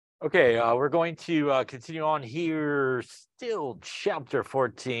Okay, we're going to continue on here, still chapter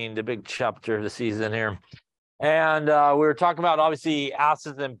 14, the big chapter of the season here. And we were talking about, obviously,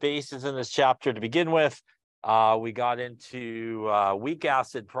 acids and bases in this chapter to begin with. We got into weak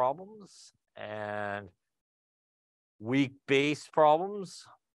acid problems and weak base problems.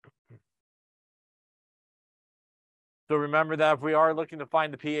 So remember that if we are looking to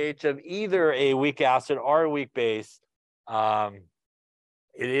find the pH of either a weak acid or a weak base,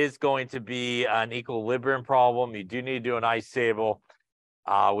 it is going to be an equilibrium problem. You do need to do an ice table.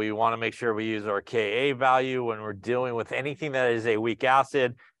 We want to make sure we use our Ka value when we're dealing with anything that is a weak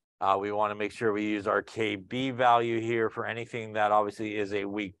acid. We want to make sure we use our Kb value here for anything that obviously is a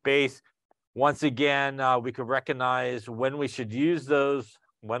weak base. Once again, we could recognize when we should use those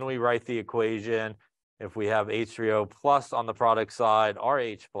when we write the equation. If we have H3O plus on the product side or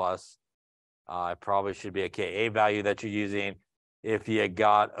H plus, it probably should be a Ka value that you're using. If you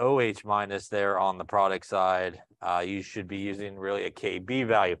got OH minus there on the product side, you should be using really a Kb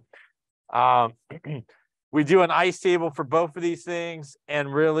value. We do an ice table for both of these things.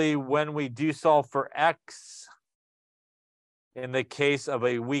 And really, when we do solve for X, in the case of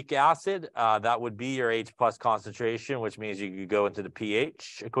a weak acid, that would be your H plus concentration, which means you could go into the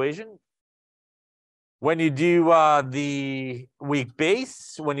pH equation. When you do the weak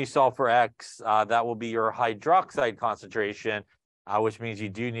base, when you solve for X, that will be your hydroxide concentration, which means you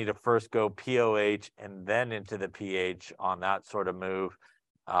do need to first go POH and then into the pH on that sort of move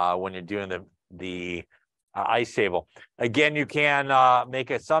when you're doing the ice table. Again, you can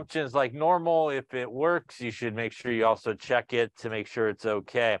make assumptions like normal. If it works, you should make sure you also check it to make sure it's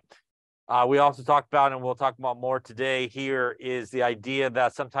okay. We also talked about, and we'll talk about more today here, is the idea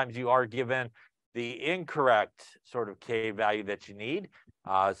that sometimes you are given the incorrect sort of K value that you need.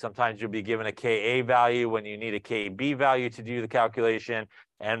 Sometimes you'll be given a Ka value when you need a Kb value to do the calculation,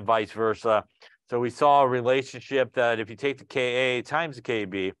 and vice versa. So we saw a relationship that if you take the Ka times the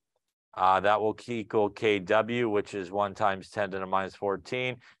Kb, that will equal Kw, which is 1 times 10 to the minus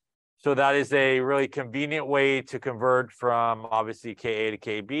 14. So that is a really convenient way to convert from obviously Ka to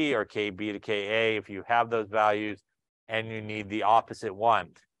Kb or Kb to Ka if you have those values and you need the opposite one.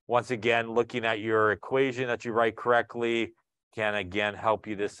 Once again, looking at your equation that you write correctly can again help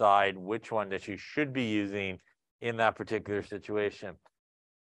you decide which one that you should be using in that particular situation.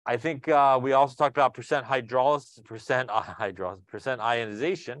 I think we also talked about percent hydrolysis, percent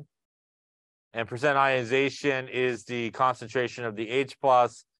ionization. And percent ionization is the concentration of the H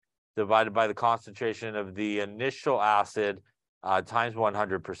plus divided by the concentration of the initial acid times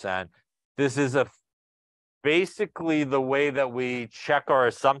 100%. This is basically the way that we check our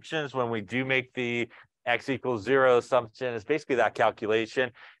assumptions when we do make the X equals 0 assumption. Is basically that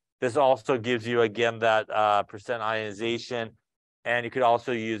calculation. This also gives you, again, that percent ionization. And you could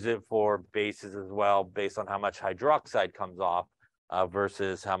also use it for bases as well, based on how much hydroxide comes off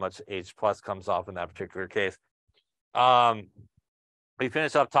versus how much H plus comes off in that particular case. We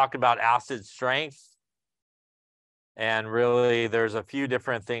finished up talking about acid strength. And really, there's a few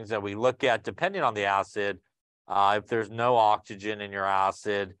different things that we look at depending on the acid. If there's no oxygen in your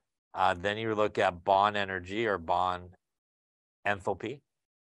acid, then you look at bond energy or bond enthalpy.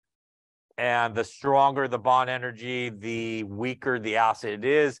 And the stronger the bond energy, the weaker the acid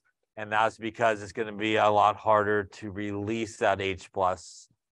is. And that's because it's going to be a lot harder to release that H plus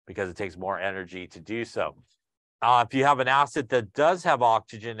because it takes more energy to do so. If you have an acid that does have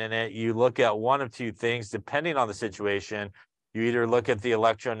oxygen in it, you look at one of two things, depending on the situation. You either look at the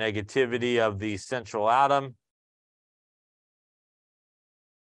electronegativity of the central atom,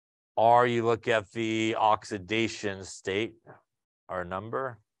 or you look at the oxidation state or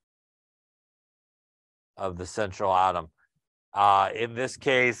number of the central atom. In this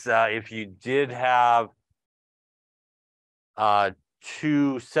case, if you did have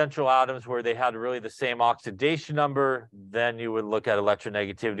two central atoms where they had really the same oxidation number, then you would look at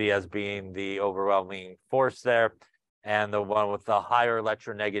electronegativity as being the overwhelming force there. And the one with the higher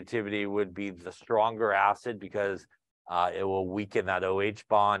electronegativity would be the stronger acid because it will weaken that OH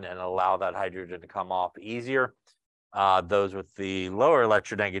bond and allow that hydrogen to come off easier. Those with the lower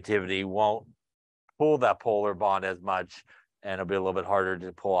electronegativity won't pull that polar bond as much, and it'll be a little bit harder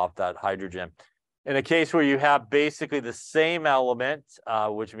to pull off that hydrogen. In a case where you have basically the same element,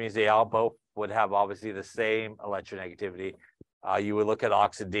 which means they all both would have obviously the same electronegativity, you would look at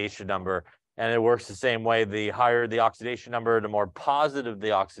oxidation number. And it works the same way. The higher the oxidation number, the more positive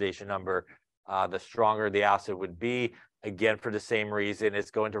the oxidation number, the stronger the acid would be. Again, for the same reason,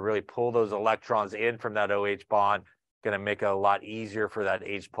 it's going to really pull those electrons in from that OH bond, going to make it a lot easier for that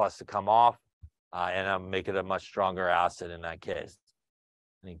H plus to come off, and make it a much stronger acid in that case.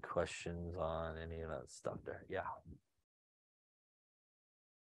 Any questions on any of that stuff there? Yeah.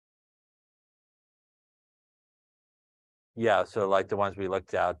 Yeah, so like the ones we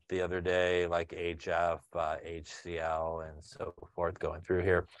looked at the other day, like HF, HCl, and so forth going through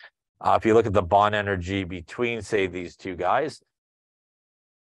here. If you look at the bond energy between, say, these two guys,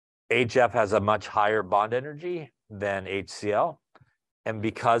 HF has a much higher bond energy than HCl. And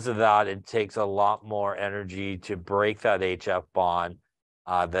because of that, it takes a lot more energy to break that HF bond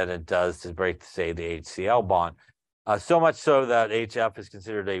than it does to break, say, the HCl bond. So much so that HF is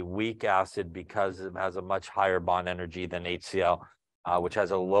considered a weak acid because it has a much higher bond energy than HCl, which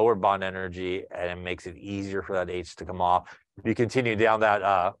has a lower bond energy, and it makes it easier for that H to come off. If you continue down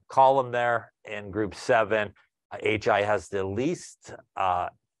that column there in group 7, HI has the least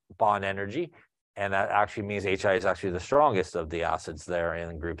bond energy, and that actually means HI is actually the strongest of the acids there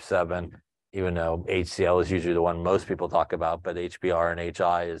in group 7, even though HCl is usually the one most people talk about, but HBr and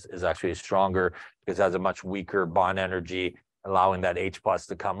HI is actually stronger because it has a much weaker bond energy, allowing that H plus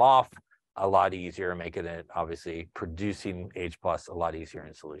to come off a lot easier, making it obviously producing H plus a lot easier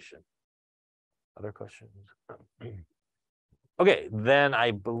in solution. Other questions? Okay, then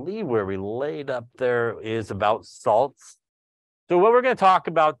I believe where we laid up there is about salts. So what we're going to talk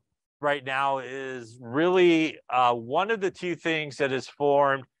about right now is really one of the two things that is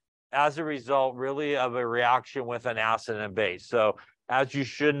formed as a result really of a reaction with an acid and a base. So as you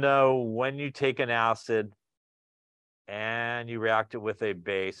should know, when you take an acid and you react it with a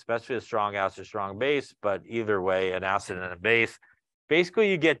base, especially a strong acid, strong base, but either way, an acid and a base,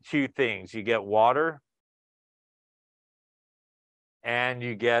 basically you get two things. You get water and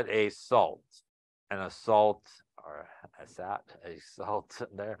you get a salt. And a salt, or a salt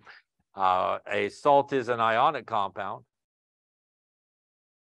there. A salt is an ionic compound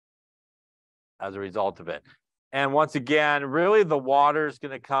as a result of it. And once again, really the water is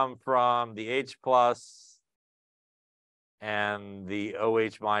going to come from the H plus and the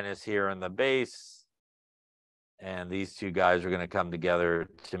OH minus here in the base. And these two guys are going to come together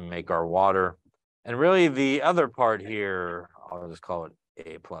to make our water. And really the other part here, I'll just call it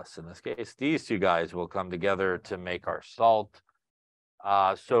A plus in this case, these two guys will come together to make our salt.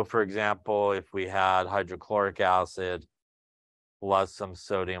 So for example, if we had hydrochloric acid plus some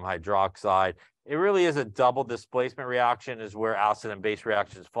sodium hydroxide, it really is a double displacement reaction, is where acid and base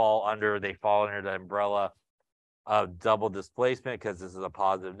reactions fall under. They fall under the umbrella of double displacement because this is a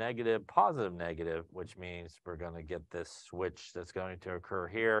positive, negative, which means we're going to get this switch that's going to occur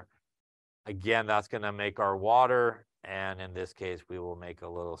here. Again, that's going to make our water. And in this case, we will make a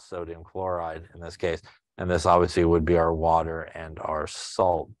little sodium chloride in this case. And this obviously would be our water and our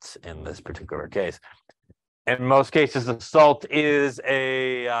salt in this particular case. In most cases, the salt is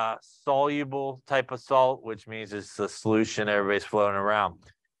a soluble type of salt, which means it's a solution everybody's floating around.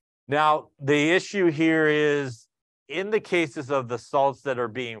 Now, the issue here is in the cases of the salts that are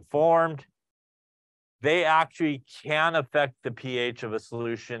being formed, they actually can affect the pH of a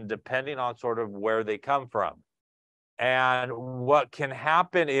solution depending on sort of where they come from. And what can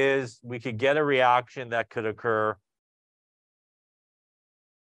happen is we could get a reaction that could occur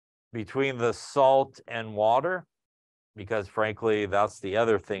between the salt and water, because frankly, that's the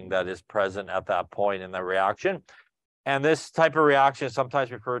other thing that is present at that point in the reaction. And this type of reaction is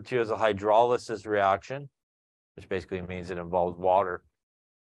sometimes referred to as a hydrolysis reaction, which basically means it involves water.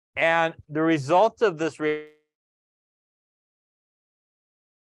 And the result of this reaction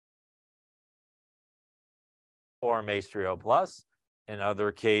form H3O plus. In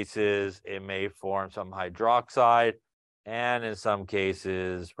other cases, it may form some hydroxide. And in some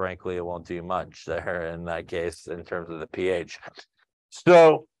cases, frankly, it won't do much there in that case in terms of the pH.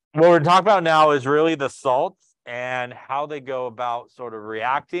 So what we're talking about now is really the salts and how they go about sort of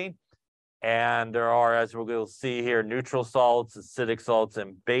reacting. And there are, as we'll see here, neutral salts, acidic salts,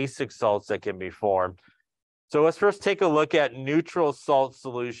 and basic salts that can be formed. So let's first take a look at neutral salt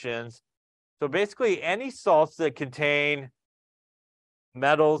solutions. So basically, any salts that contain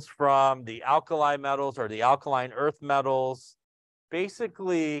metals from the alkali metals or the alkaline earth metals,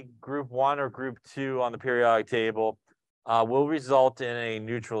 basically group 1 or group 2 on the periodic table, will result in a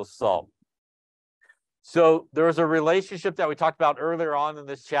neutral salt. So there was a relationship that we talked about earlier on in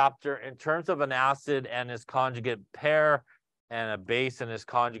this chapter in terms of an acid and its conjugate pair and a base and its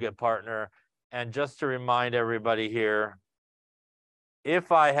conjugate partner. And just to remind everybody here,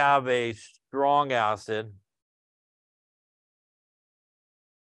 if I have a strong acid,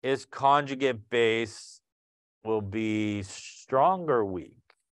 its conjugate base will be strong or weak?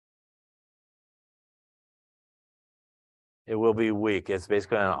 It will be weak. It's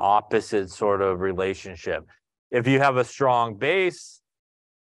basically an opposite sort of relationship. If you have a strong base,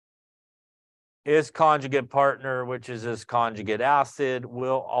 its conjugate partner, which is this conjugate acid,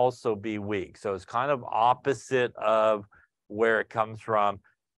 will also be weak. So it's kind of opposite of where it comes from.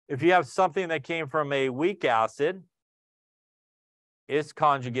 If you have something that came from a weak acid, its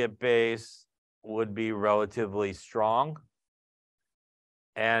conjugate base would be relatively strong.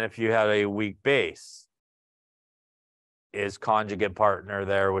 And if you had a weak base, its conjugate partner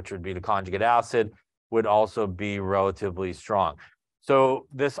there, which would be the conjugate acid, would also be relatively strong. So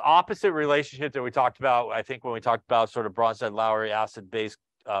this opposite relationship that we talked about, I think when we talked about sort of Bronsted-Lowry acid-base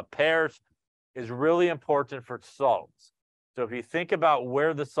pairs, is really important for salts. So if you think about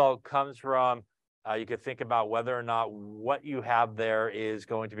where the salt comes from, you could think about whether or not what you have there is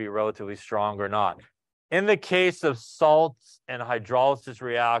going to be relatively strong or not. In the case of salts and hydrolysis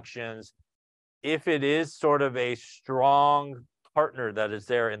reactions, if it is sort of a strong partner that is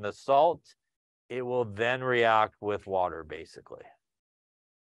there in the salt, it will then react with water, basically.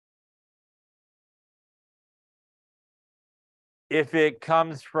 If it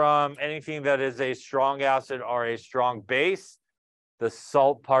comes from anything that is a strong acid or a strong base, the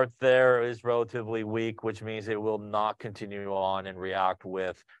salt part there is relatively weak, which means it will not continue on and react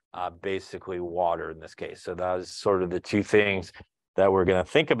with basically water in this case. So that is sort of the two things that we're going to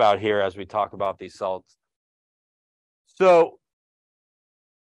think about here as we talk about these salts. So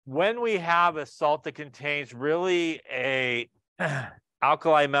when we have a salt that contains really a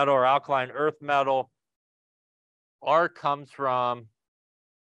alkali metal or alkaline earth metal, R comes from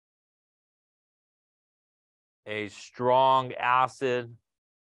a strong acid,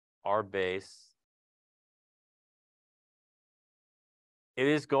 R base. It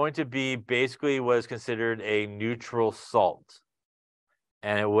is going to be basically what is considered a neutral salt.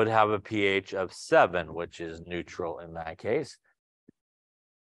 And it would have a pH of 7, which is neutral in that case.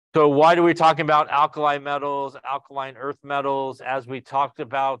 So why do we talking about alkali metals, alkaline earth metals? As we talked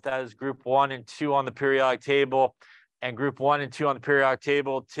about, that is group 1 and 2 on the periodic table. And group 1 and 2 on the periodic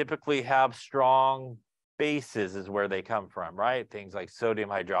table typically have strong bases is where they come from, right? Things like sodium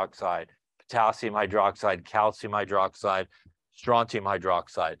hydroxide, potassium hydroxide, calcium hydroxide, strontium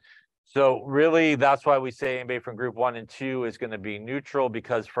hydroxide. So really, that's why we say anybody from group 1 and 2 is going to be neutral,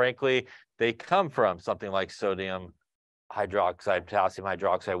 because frankly, they come from something like sodium hydroxide, potassium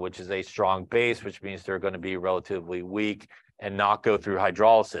hydroxide, which is a strong base, which means they're going to be relatively weak and not go through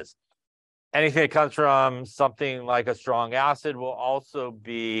hydrolysis. Anything that comes from something like a strong acid will also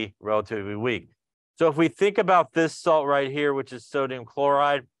be relatively weak. So if we think about this salt right here, which is sodium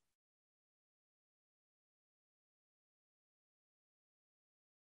chloride,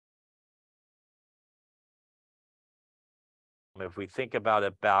 if we think about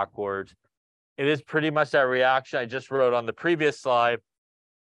it backwards, it is pretty much that reaction I just wrote on the previous slide.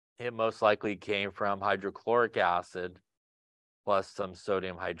 It most likely came from hydrochloric acid plus some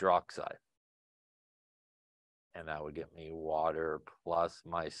sodium hydroxide. And that would get me water plus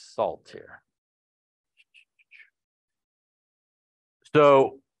my salt here.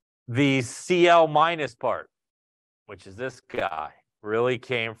 So the Cl minus part, which is this guy, really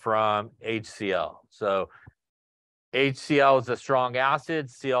came from HCl. So HCl is a strong acid,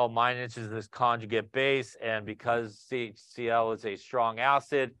 Cl minus is this conjugate base, and because HCl is a strong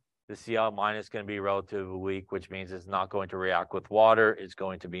acid, the Cl minus is going to be relatively weak, which means it's not going to react with water, it's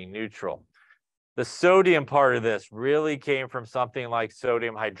going to be neutral. The sodium part of this really came from something like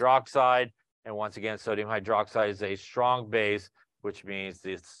sodium hydroxide, and once again, sodium hydroxide is a strong base, which means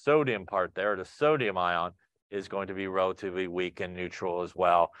the sodium part there, the sodium ion, is going to be relatively weak and neutral as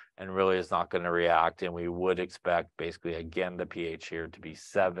well, and really is not going to react. And we would expect basically, again, the pH here to be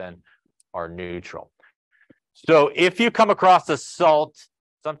 7 or neutral. So if you come across a salt,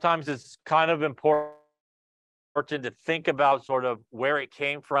 sometimes it's kind of important to think about sort of where it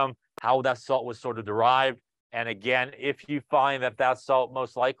came from, how that salt was sort of derived. And again, if you find that that salt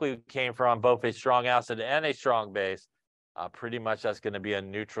most likely came from both a strong acid and a strong base, pretty much that's going to be a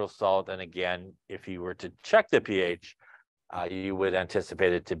neutral salt. And again, if you were to check the pH, you would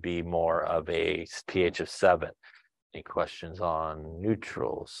anticipate it to be more of a pH of 7. Any questions on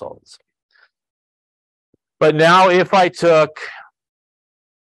neutral salts? But now if I took,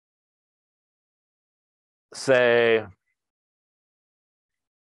 say,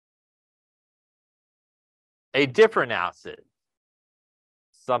 a different acid,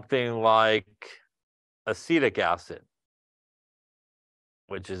 something like acetic acid,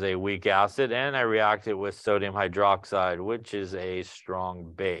 which is a weak acid, and I react it with sodium hydroxide, which is a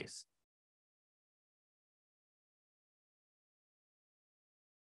strong base.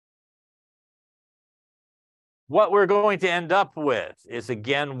 What we're going to end up with is,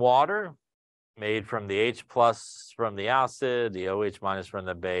 again, water made from the H plus from the acid, the OH minus from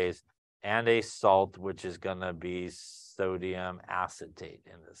the base, and a salt, which is going to be sodium acetate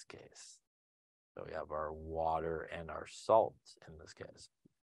in this case. So we have our water and our salt in this case.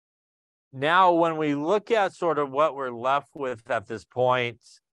 Now, when we look at sort of what we're left with at this point,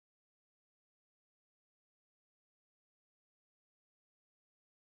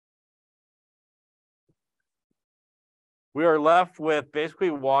 we are left with basically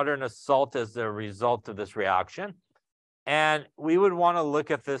water and a salt as the result of this reaction. And we would want to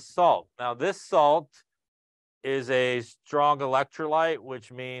look at this salt. Now, this salt is a strong electrolyte,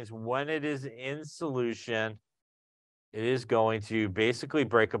 which means when it is in solution, it is going to basically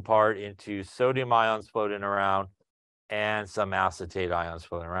break apart into sodium ions floating around and some acetate ions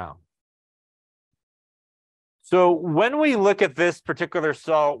floating around. So when we look at this particular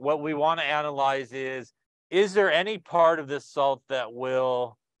salt, what we want to analyze is there any part of this salt that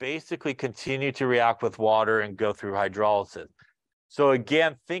will basically continue to react with water and go through hydrolysis? So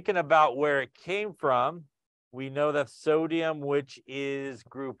again, thinking about where it came from, we know that sodium, which is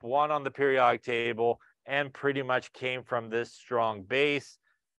group 1 on the periodic table, and pretty much came from this strong base.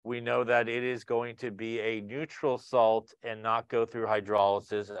 We know that it is going to be a neutral salt and not go through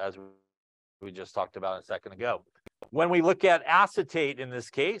hydrolysis, as we just talked about a second ago. When we look at acetate in this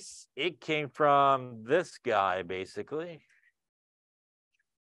case, it came from this guy, basically.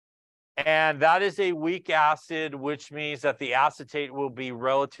 And that is a weak acid, which means that the acetate will be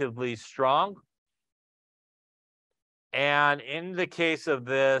relatively strong. And in the case of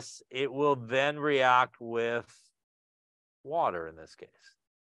this, it will then react with water in this case.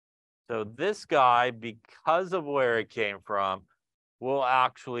 So this guy, because of where it came from, will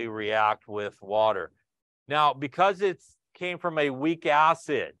actually react with water. Now, because it came from a weak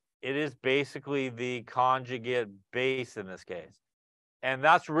acid, it is basically the conjugate base in this case. And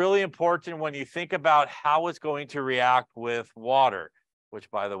that's really important when you think about how it's going to react with water, which,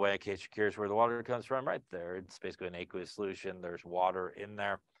 by the way, in case you're curious where the water comes from, right there, it's basically an aqueous solution. There's water in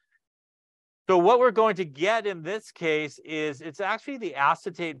there. So what we're going to get in this case is it's actually the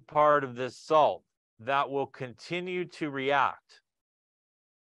acetate part of this salt that will continue to react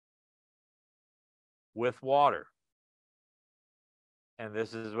with water. And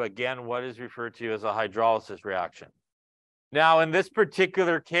this is, again, what is referred to as a hydrolysis reaction. Now, in this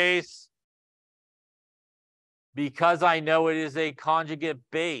particular case, because I know it is a conjugate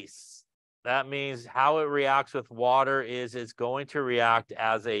base, that means how it reacts with water is it's going to react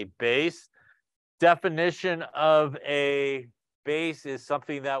as a base. Definition of a base is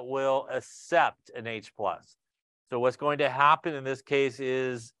something that will accept an H+. So what's going to happen in this case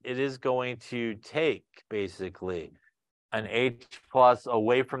is it is going to take, basically, an H+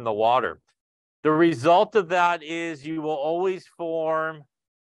 away from the water. The result of that is you will always form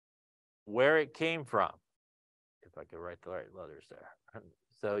where it came from. If I could write the right letters there.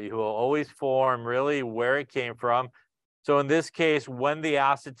 So you will always form really where it came from. So in this case, when the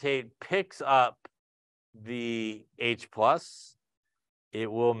acetate picks up the H+,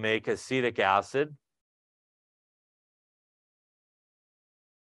 it will make acetic acid.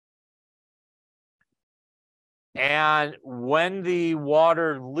 And when the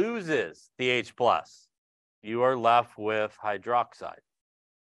water loses the H+, you are left with hydroxide.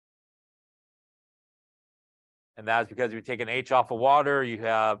 And that's because if you take an H off of water, you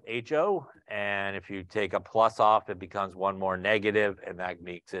have HO. And if you take a plus off, it becomes one more negative, and that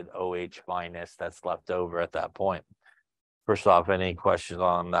makes it OH minus that's left over at that point. First off, any questions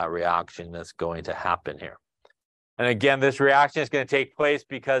on that reaction that's going to happen here? And again, this reaction is going to take place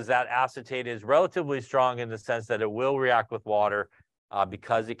because that acetate is relatively strong in the sense that it will react with water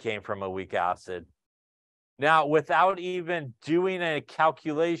because it came from a weak acid. Now, without even doing a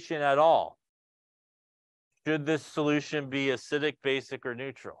calculation at all, should this solution be acidic, basic, or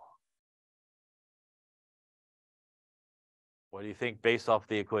neutral? What do you think based off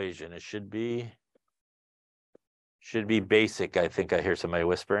the equation? It should be basic. I think I hear somebody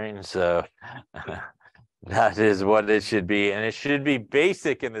whispering. So that is what it should be. And it should be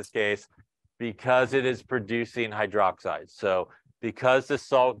basic in this case because it is producing hydroxide. So because the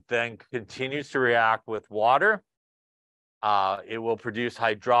salt then continues to react with water, it will produce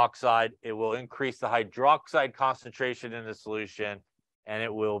hydroxide. It will increase the hydroxide concentration in the solution, and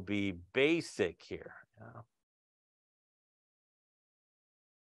it will be basic here.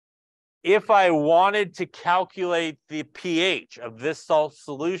 If I wanted to calculate the pH of this salt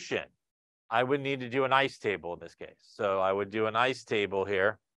solution, I would need to do an ice table in this case. So I would do an ice table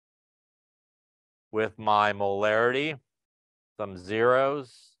here with my molarity, some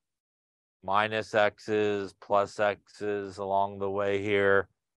zeros, minus X's, plus X's along the way here.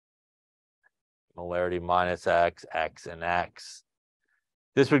 Molarity minus X, X, and X.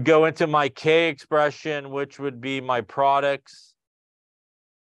 This would go into my K expression, which would be my products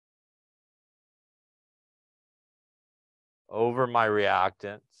over my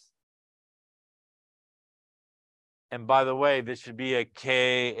reactants. And by the way, this should be a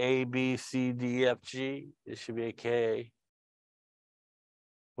K, A, B, C, D, F, G. This should be a K.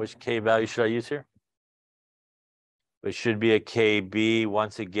 Which K value should I use here? It should be a KB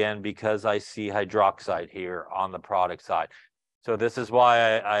once again, because I see hydroxide here on the product side. So this is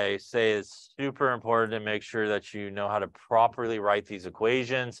why I say it's super important to make sure that you know how to properly write these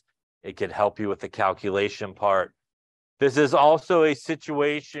equations. It could help you with the calculation part. This is also a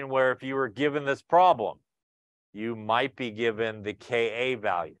situation where if you were given this problem, you might be given the Ka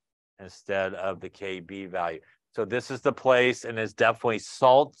value instead of the Kb value. So this is the place, and it's definitely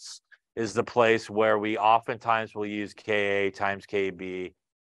salts is the place where we oftentimes will use Ka times Kb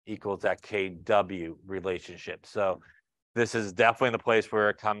equals that Kw relationship. So this is definitely the place where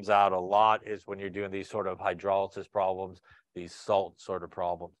it comes out a lot, is when you're doing these sort of hydrolysis problems, these salt sort of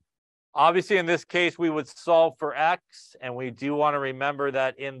problems. Obviously, in this case, we would solve for X, and we do want to remember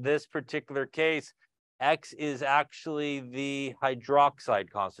that in this particular case, X is actually the hydroxide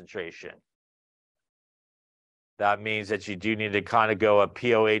concentration. That means that you do need to kind of go a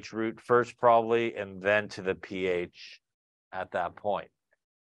pOH route first, probably, and then to the pH at that point.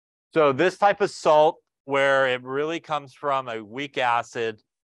 So this type of salt, where it really comes from a weak acid,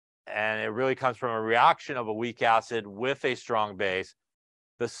 and it really comes from a reaction of a weak acid with a strong base,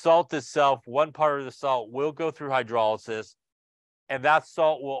 the salt itself, one part of the salt will go through hydrolysis, and that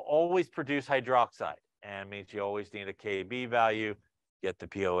salt will always produce hydroxide. And it means you always need a Kb value, get the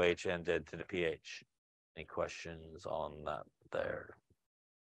pOH, and then to the pH. Any questions on that there?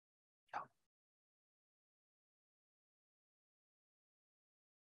 Yeah.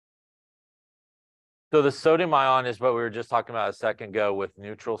 So the sodium ion is what we were just talking about a second ago with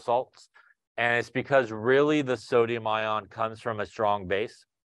neutral salts. And it's because really the sodium ion comes from a strong base.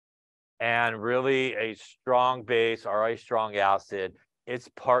 And really a strong base or a strong acid, its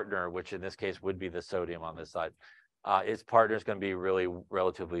partner, which in this case would be the sodium on this side, its partner is going to be really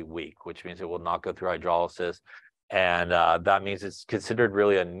relatively weak, which means it will not go through hydrolysis. And that means it's considered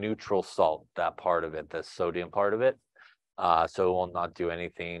really a neutral salt, that part of it, the sodium part of it. So it will not do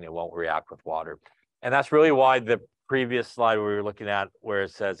anything. It won't react with water. And that's really why the previous slide we were looking at, where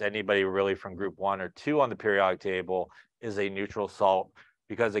it says anybody really from group 1 or 2 on the periodic table is a neutral salt,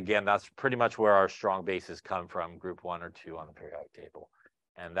 because again, that's pretty much where our strong bases come from, group 1 or 2 on the periodic table.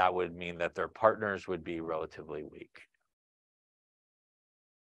 And that would mean that their partners would be relatively weak.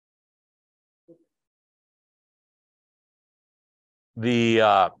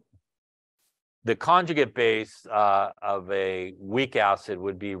 The conjugate base of a weak acid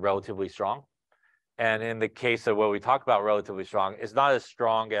would be relatively strong. And in the case of what we talk about relatively strong, it's not as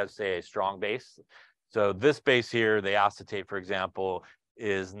strong as, say, a strong base. So this base here, the acetate, for example,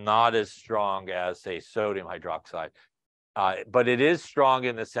 is not as strong as, say, sodium hydroxide. But it is strong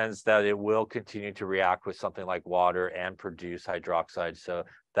in the sense that it will continue to react with something like water and produce hydroxide. So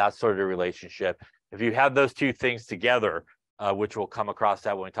that's sort of the relationship. If you have those two things together, which we'll come across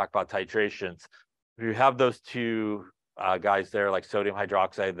that when we talk about titrations, if you have those two guys there, like sodium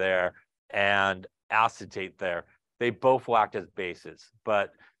hydroxide there and acetate there, they both will act as bases.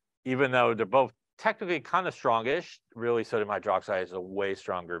 But even though they're both technically kind of strongish, really sodium hydroxide is a way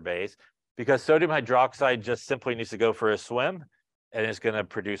stronger base, because sodium hydroxide just simply needs to go for a swim and it's going to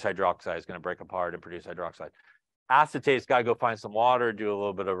produce hydroxide. It's going to break apart and produce hydroxide. Acetate's got to go find some water, do a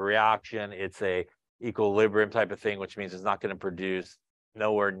little bit of reaction. It's a equilibrium type of thing, which means it's not going to produce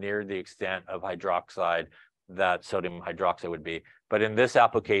nowhere near the extent of hydroxide that sodium hydroxide would be. But in this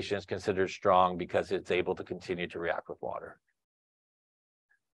application, it's considered strong because it's able to continue to react with water.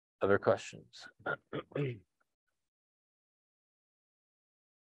 Other questions?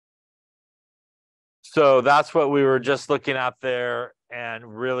 So that's what we were just looking at there.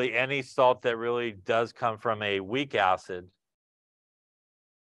 And really any salt that really does come from a weak acid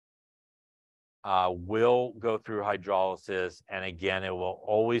will go through hydrolysis. And again, it will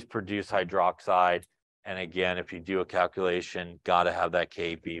always produce hydroxide. And again, if you do a calculation, got to have that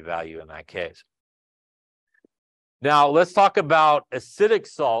Kb value in that case. Now, let's talk about acidic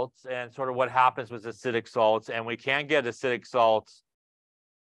salts and sort of what happens with acidic salts. And we can get acidic salts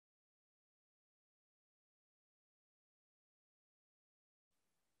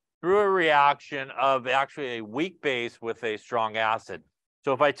through a reaction of actually a weak base with a strong acid.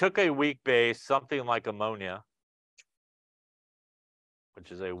 So if I took a weak base, something like ammonia,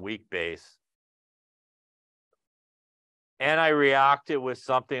 which is a weak base, and I react it with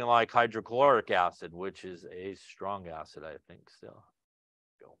something like hydrochloric acid, which is a strong acid, I think still.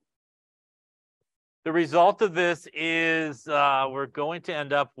 The result of this is we're going to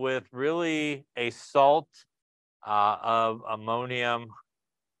end up with really a salt of ammonium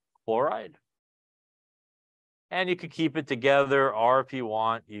chloride. And you could keep it together, or if you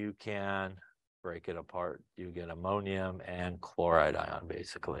want, you can break it apart. You get ammonium and chloride ion,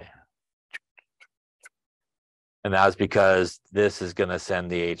 basically. And that's because this is going to send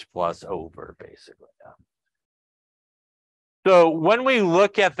the H plus over, basically. So when we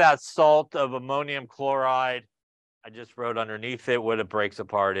look at that salt of ammonium chloride, I just wrote underneath it what it breaks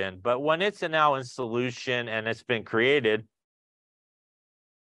apart in. But when it's now in solution and it's been created,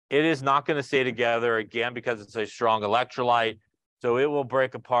 it is not going to stay together, again, because it's a strong electrolyte. So it will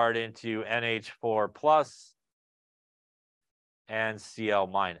break apart into NH4 plus and Cl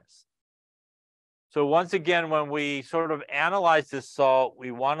minus. So once again, when we sort of analyze this salt,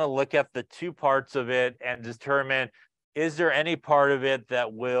 we want to look at the two parts of it and determine, is there any part of it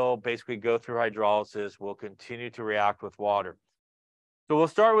that will basically go through hydrolysis, will continue to react with water? So we'll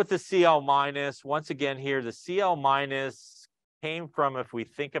start with the Cl minus. Once again here, the Cl minus came from, if we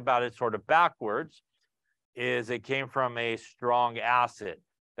think about it sort of backwards, is it came from a strong acid.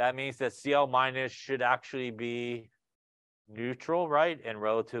 That means that Cl minus should actually be neutral, right, and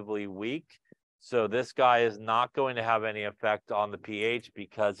relatively weak. So this guy is not going to have any effect on the pH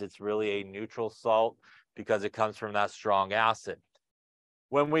because it's really a neutral salt because it comes from that strong acid.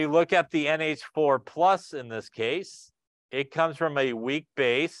 When we look at the NH4 plus in this case, it comes from a weak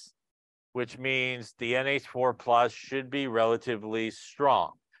base, which means the NH4 plus should be relatively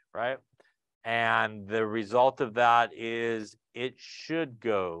strong, right? And the result of that is it should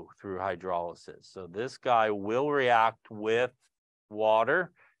go through hydrolysis. So this guy will react with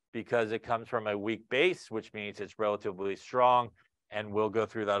water because it comes from a weak base, which means it's relatively strong and will go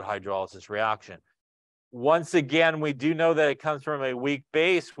through that hydrolysis reaction. Once again, we do know that it comes from a weak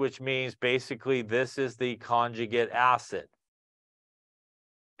base, which means basically this is the conjugate acid.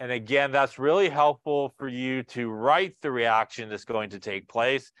 And again, that's really helpful for you to write the reaction that's going to take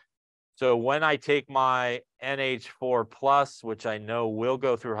place. So when I take my NH4 plus, which I know will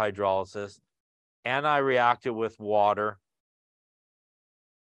go through hydrolysis, and I react it with water,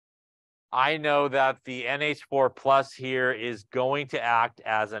 I know that the NH4 plus here is going to act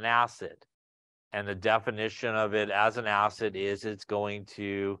as an acid. And the definition of it as an acid is it's going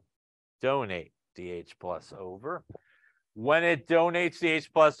to donate DH plus over. When it donates DH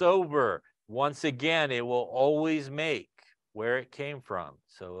plus over, once again, it will always make where it came from.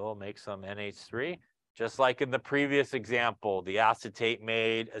 So it will make some NH3, just like in the previous example, the acetate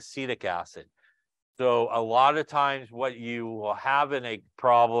made acetic acid. So a lot of times what you will have in a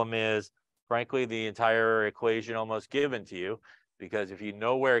problem is, frankly, the entire equation almost given to you, because if you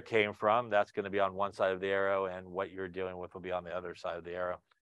know where it came from, that's going to be on one side of the arrow, and what you're dealing with will be on the other side of the arrow.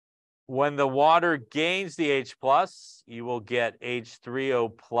 When the water gains the H plus, you will get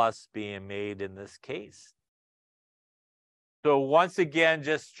H3O plus being made in this case. So once again,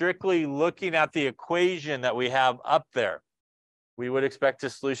 just strictly looking at the equation that we have up there, we would expect the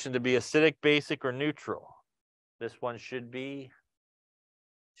solution to be acidic, basic, or neutral. This one should be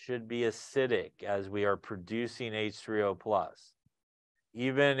acidic, as we are producing H3O plus.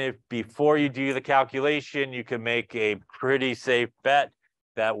 Even if before you do the calculation, you can make a pretty safe bet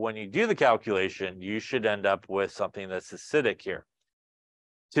that when you do the calculation, you should end up with something that's acidic here.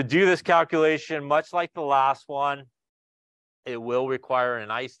 To do this calculation, much like the last one, it will require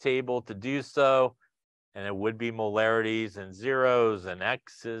an ice table to do so, and it would be molarities and zeros and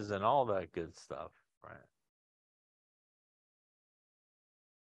X's and all that good stuff, right?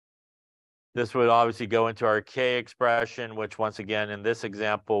 This would obviously go into our K expression, which once again, in this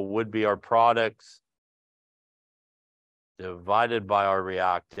example, would be our products divided by our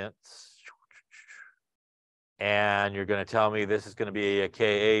reactants. And you're going to tell me this is going to be a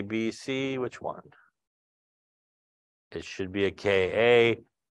Ka, B, C. Which one? It should be a Ka,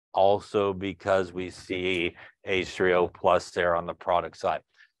 also because we see H3O plus there on the product side.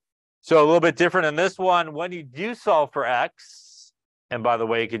 So a little bit different in this one. When you do solve for X, and by the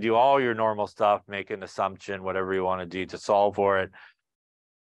way, you could do all your normal stuff, make an assumption, whatever you want to do to solve for it.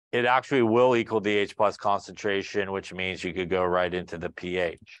 It actually will equal the H plus concentration, which means you could go right into the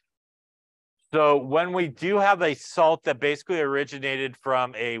pH. So when we do have a salt that basically originated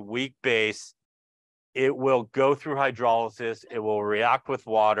from a weak base, it will go through hydrolysis, it will react with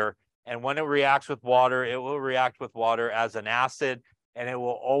water, and when it reacts with water, it will react with water as an acid, and it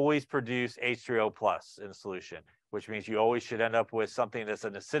will always produce H3O plus in solution, which means you always should end up with something that's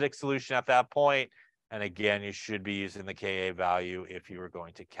an acidic solution at that point. And again, you should be using the Ka value if you were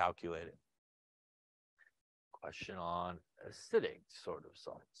going to calculate it. Question on acidic sort of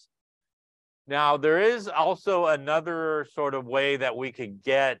salts. Now, there is also another sort of way that we could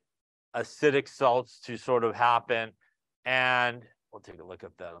get acidic salts to sort of happen. And we'll take a look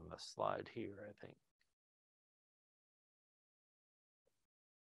at that on the slide here, I think.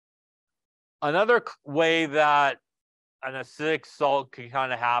 Another way that an acidic salt can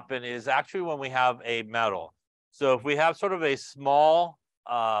kind of happen is actually when we have a metal. So if we have sort of a small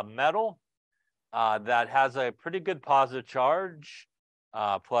metal that has a pretty good positive charge,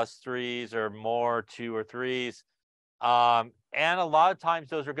 +3s or more, 2 or 3s, and a lot of times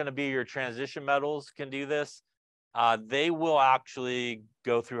those are going to be your transition metals can do this. They will actually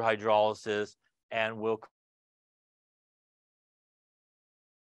go through hydrolysis and will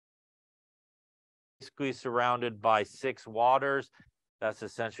basically surrounded by 6 waters. That's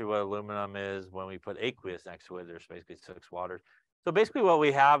essentially what aluminum is. When we put aqueous next to it, there's basically 6 waters. So basically what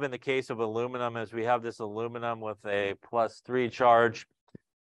we have in the case of aluminum is we have this aluminum with a +3 charge.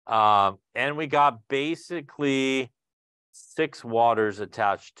 And we got basically 6 waters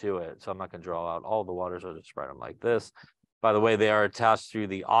attached to it. So I'm not going to draw out all the waters. I'll just spread them like this. By the way, they are attached through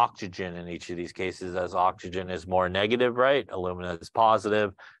the oxygen in each of these cases, as oxygen is more negative, right? Aluminum is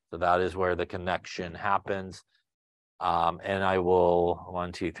positive. So that is where the connection happens. And I will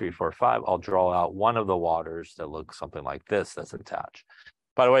 1, 2, 3, 4, 5. I'll draw out one of the waters that looks something like this that's attached.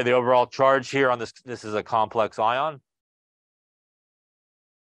 By the way, the overall charge here on this is a complex ion.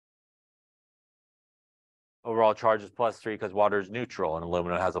 Overall charge is +3 because water is neutral and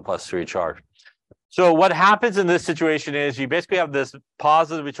aluminum has a +3 charge. So what happens in this situation is you basically have this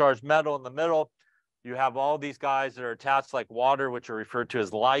positively charged metal in the middle. You have all these guys that are attached like water, which are referred to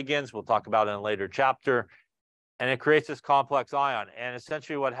as ligands. We'll talk about in a later chapter. And it creates this complex ion. And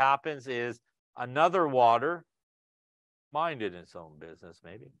essentially what happens is another water, minded in its own business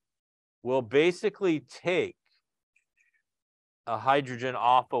maybe, will basically take a hydrogen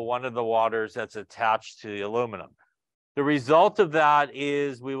off of one of the waters that's attached to the aluminum. The result of that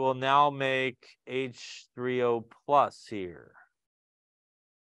is we will now make H3O plus here,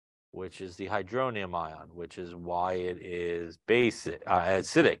 which is the hydronium ion, which is why it is basic,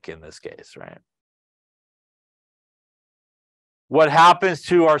 acidic in this case, right? What happens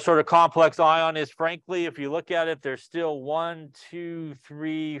to our sort of complex ion is, frankly, if you look at it, there's still 1, 2,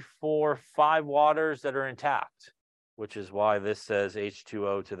 3, 4, 5 waters that are intact, which is why this says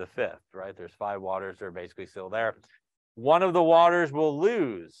H2O to the 5th, right? There's 5 waters that are basically still there. One of the waters will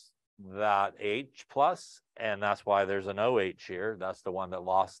lose that H plus, and that's why there's an OH here. That's the one that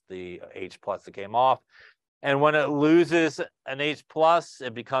lost the H plus that came off. And when it loses an H plus,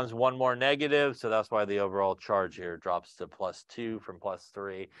 it becomes one more negative. So that's why the overall charge here drops to +2 from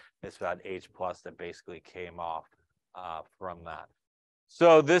 +3. It's that H plus that basically came off from that.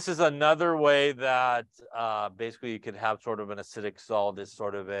 So this is another way that basically you could have sort of an acidic salt. It's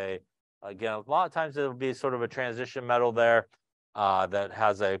sort of again, a lot of times it'll be sort of a transition metal there that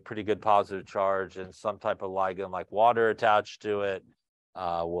has a pretty good positive charge and some type of ligand like water attached to it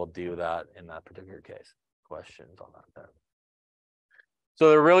will do that in that particular case. Questions on that there? So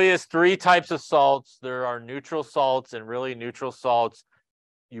there really is 3 types of salts. There are neutral salts and really neutral salts.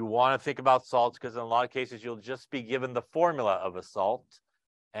 You want to think about salts because in a lot of cases you'll just be given the formula of a salt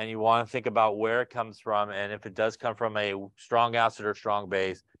and you want to think about where it comes from. And if it does come from a strong acid or strong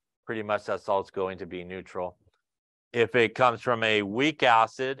base, pretty much that salt's going to be neutral. If it comes from a weak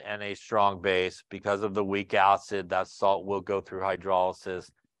acid and a strong base, because of the weak acid, that salt will go through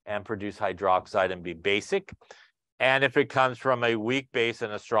hydrolysis and produce hydroxide and be basic. And if it comes from a weak base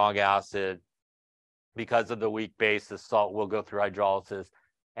and a strong acid, because of the weak base, the salt will go through hydrolysis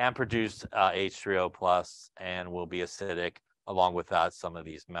and produce H3O plus and will be acidic. Along with that, some of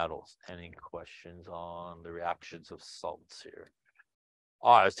these metals. Any questions on the reactions of salts here?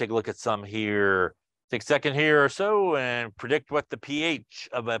 All right, let's take a look at some here. Take a second here or so and predict what the pH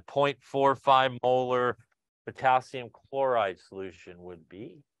of a 0.45 molar potassium chloride solution would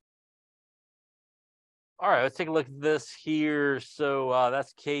be. All right, let's take a look at this here. So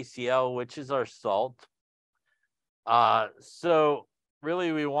that's KCl, which is our salt. So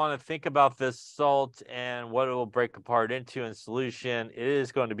really we want to think about this salt and what it will break apart into in solution. It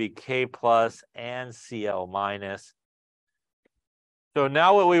is going to be K plus and Cl minus. So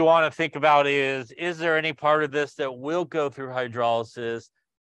now what we want to think about is there any part of this that will go through hydrolysis?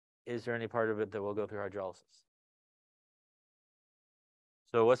 Is there any part of it that will go through hydrolysis?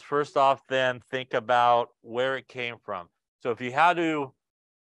 So let's first off then think about where it came from. So if you had to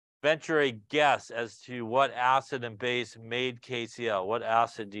venture a guess as to what acid and base made KCl, what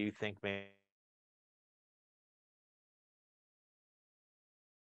acid do you think made?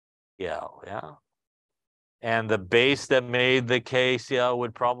 Yeah. And the base that made the KCl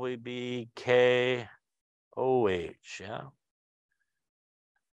would probably be KOH, yeah.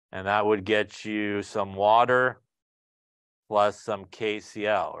 And that would get you some water plus some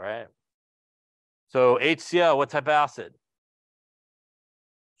KCl, right? So HCl, what type of acid?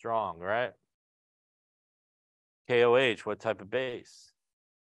 Strong, right? KOH, what type of base?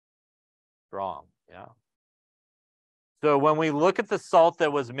 Strong, yeah. So when we look at the salt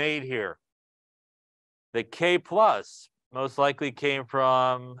that was made here, the K plus most likely came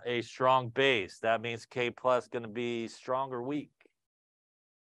from a strong base. That means K plus going to be strong or weak?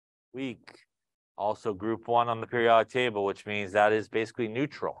 Weak. Also group 1 on the periodic table, which means that is basically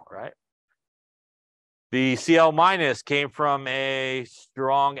neutral, right? The Cl minus came from a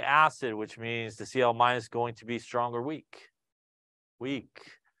strong acid, which means the Cl minus is going to be strong or weak? Weak,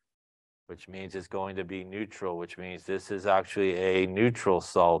 which means it's going to be neutral, which means this is actually a neutral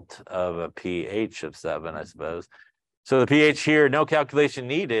salt of a pH of 7, I suppose. So the pH here, no calculation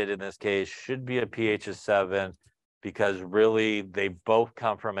needed in this case, should be a pH of 7, because really they both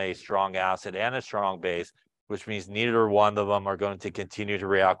come from a strong acid and a strong base, which means neither one of them are going to continue to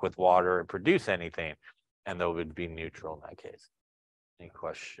react with water and produce anything, and they would be neutral in that case. Any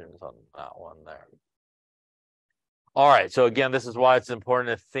questions on that one there? All right, so again, this is why it's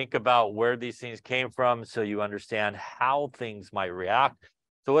important to think about where these things came from so you understand how things might react.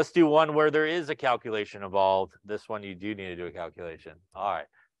 So let's do one where there is a calculation involved. This one you do need to do a calculation. All right,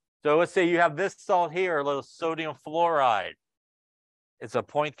 so let's say you have this salt here, a little sodium fluoride. It's a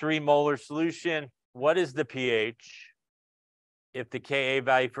 0.3 molar solution. What is the pH if the Ka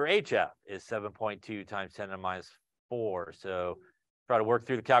value for HF is 7.2 times 10 to the minus 4? So try to work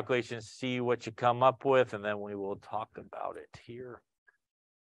through the calculations, see what you come up with, and then we will talk about it here.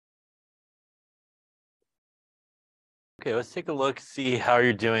 Okay, let's take a look, see how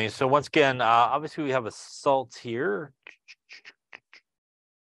you're doing. So once again, obviously we have a salt here.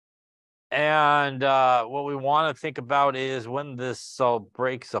 And what we want to think about is when this salt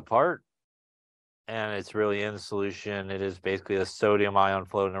breaks apart and it's really in solution, it is basically a sodium ion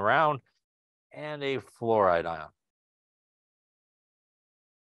floating around and a fluoride ion.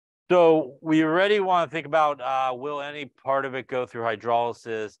 So we already want to think about, will any part of it go through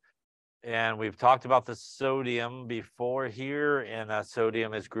hydrolysis? And we've talked about the sodium before here, and that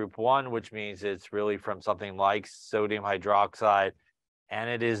sodium is group 1, which means it's really from something like sodium hydroxide, and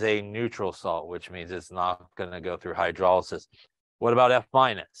it is a neutral salt, which means it's not going to go through hydrolysis. What about F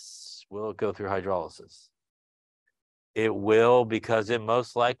minus? Will it go through hydrolysis? It will, because it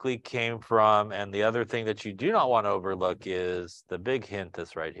most likely came from, and the other thing that you do not want to overlook is the big hint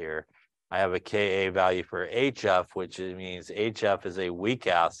that's right here. I have a Ka value for HF, which means HF is a weak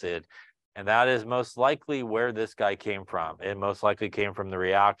acid, and that is most likely where this guy came from. It most likely came from the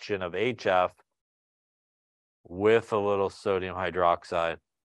reaction of HF with a little sodium hydroxide.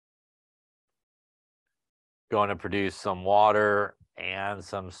 Going to produce some water and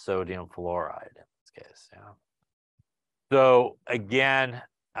some sodium fluoride in this case, yeah. So again,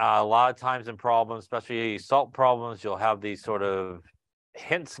 a lot of times in problems, especially salt problems, you'll have these sort of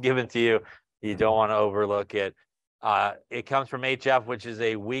hints given to you. You don't want to overlook it. It comes from HF, which is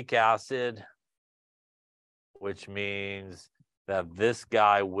a weak acid, which means that this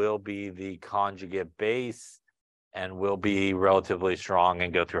guy will be the conjugate base and will be relatively strong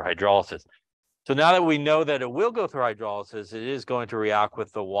and go through hydrolysis. So now that we know that it will go through hydrolysis, it is going to react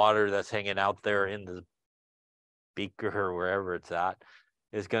with the water that's hanging out there in the beaker or wherever it's at.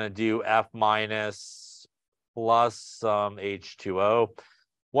 It's going to do F minus plus some H2O.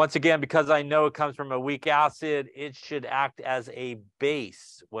 Once again, because I know it comes from a weak acid, it should act as a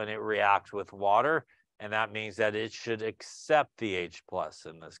base when it reacts with water, and that means that it should accept the H plus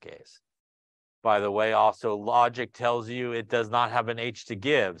in this case. By the way, also logic tells you it does not have an H to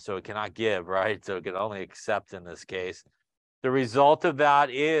give, so it cannot give, right? So it can only accept in this case. The result of that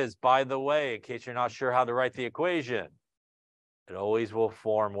is, by the way, in case you're not sure how to write the equation, it always will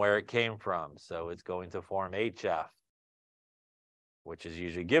form where it came from. So it's going to form HF, which is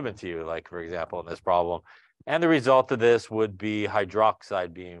usually given to you, like, for example, in this problem. And the result of this would be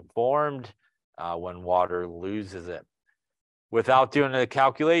hydroxide being formed when water loses it. Without doing a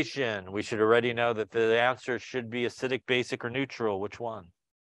calculation, we should already know that the answer should be acidic, basic, or neutral. Which one?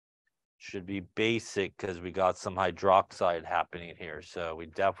 Should be basic, because we got some hydroxide happening here. So we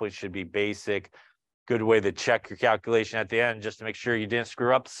definitely should be basic. Good way to check your calculation at the end, just to make sure you didn't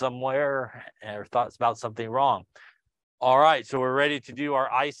screw up somewhere or thought about something wrong. All right, so we're ready to do our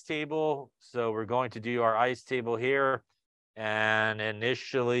ice table. So we're going to do our ice table here. And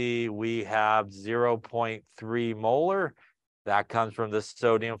initially we have 0.3 molar. That comes from the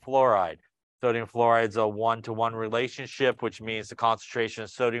sodium fluoride. Sodium fluoride's a 1-to-1 relationship, which means the concentration of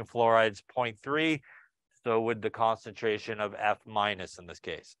sodium fluoride is 0.3. So would the concentration of F minus in this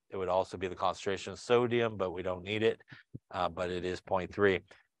case. It would also be the concentration of sodium, but we don't need it. But it is 0.3.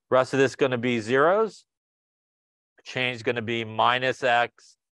 Rest of this is going to be zeros. Change is going to be minus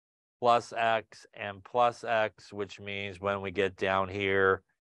X, plus X, and plus X, which means when we get down here,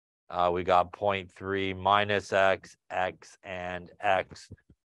 we got 0.3 minus X, X, and X.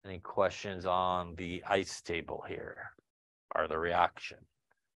 Any questions on the ICE table here or the reaction?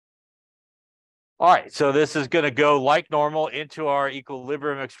 All right, so this is going to go like normal into our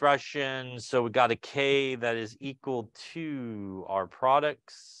equilibrium expression. So we got a K that is equal to our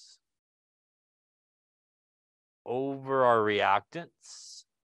products over our reactants.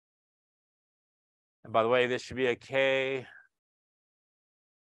 And by the way, this should be a KB.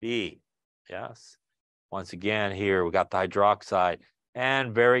 Yes. Once again, here we got the hydroxide.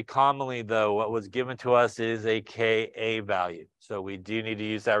 And very commonly, though, what was given to us is a Ka value. So we do need to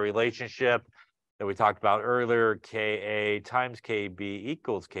use that relationship that we talked about earlier, Ka times Kb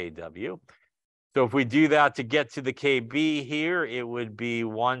equals Kw. So if we do that to get to the Kb here, it would be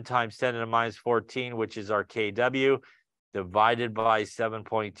 1 times 10 to the minus 14, which is our Kw, divided by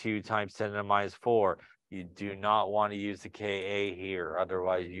 7.2 times 10 to the minus 4. You do not want to use the Ka here,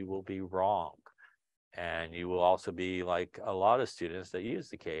 otherwise you will be wrong. And you will also be like a lot of students that use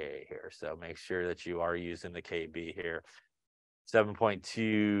the Ka here. So make sure that you are using the Kb here.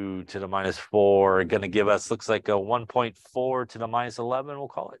 7.2 to the minus 4, going to give us, looks like a 1.4 to the minus 11, we'll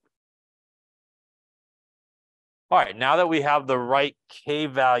call it. All right, now that we have the right K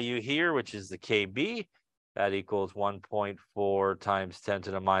value here, which is the Kb, that equals 1.4 times 10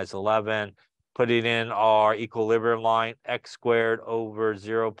 to the minus 11. Putting in our equilibrium line, x squared over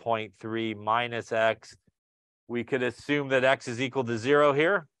 0.3 minus x. We could assume that x is equal to 0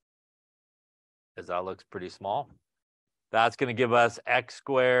 here, because that looks pretty small. That's going to give us x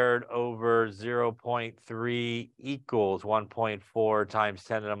squared over 0.3 equals 1.4 times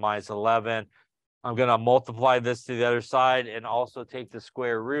 10 to the minus 11. I'm going to multiply this to the other side and also take the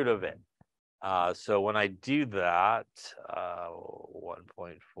square root of it. So when I do that,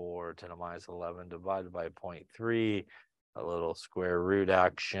 1.4 to the minus 11 divided by 0.3, a little square root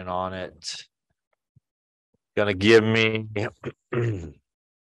action on it. Going to give me,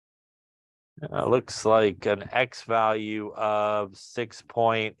 looks like an x value of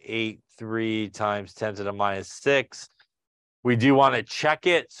 6.83 times 10 to the minus 6. We do want to check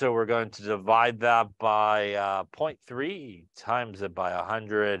it, so we're going to divide that by 0.3, times it by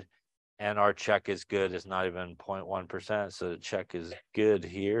 100. And our check is good. It's not even 0.1%. So the check is good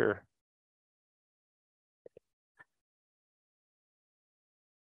here.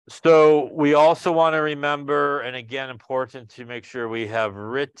 So we also want to remember, and again, important to make sure we have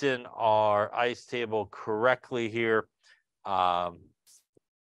written our ICE table correctly here. That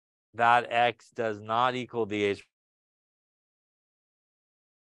X does not equal the H.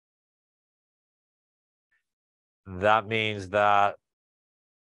 That means that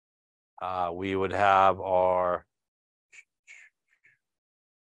we would have our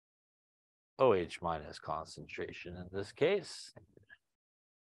OH minus concentration in this case.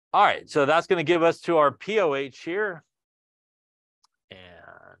 All right, so that's going to give us to our POH here. And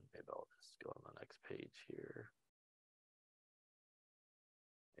maybe I'll just go on the next page here.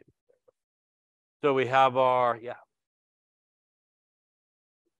 So we have our, yeah.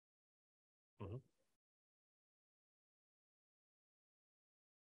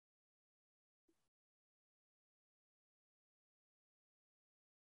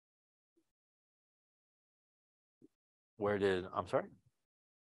 Where did, I'm sorry?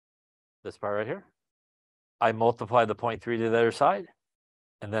 This part right here? I multiplied the 0.3 to the other side,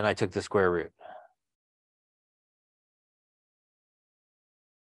 and then I took the square root.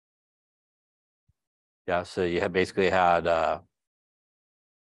 Yeah, so you have basically had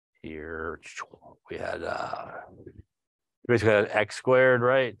here we had basically had x squared,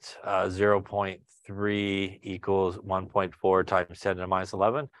 right? 0.3 equals 1.4 times 10 to the minus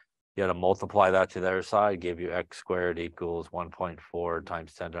 11. You had to multiply that to the other side, give you x squared equals 1.4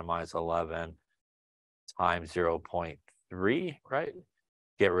 times 10 to the minus 11 times 0.3, right?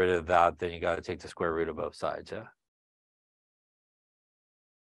 Get rid of that, then you got to take the square root of both sides, yeah?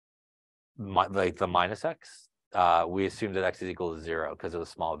 Like the minus x, we assumed that x is equal to 0 because of the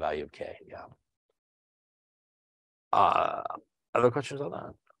small value of k, yeah. Other questions on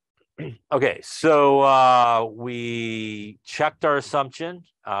that? Okay, so we checked our assumption,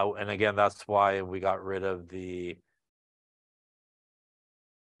 and again, that's why we got rid of the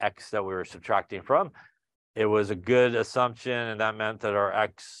x that we were subtracting from. it was a good assumption, and that meant that our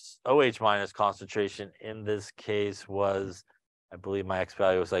OH minus concentration in this case was, I believe my X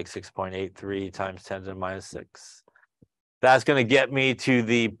value was like 6.83 times 10 to the minus 6. That's going to get me to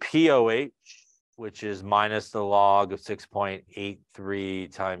the POH, which is minus the log of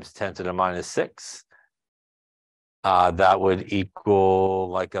 6.83 times 10 to the minus 6. That would equal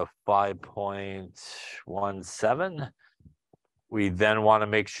like a 5.17. We then want to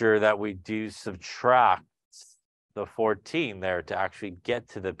make sure that we do subtract the 14 there to actually get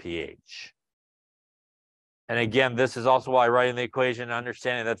to the pH. And again, this is also why writing the equation,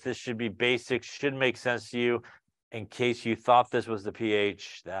 understanding that this should be basic, should make sense to you. In case you thought this was the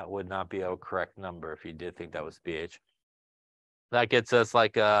pH, that would not be a correct number if you did think that was pH. That gets us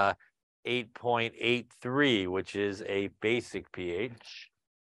like a 8.83, which is a basic pH,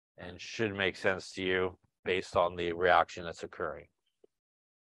 and should make sense to you based on the reaction that's occurring.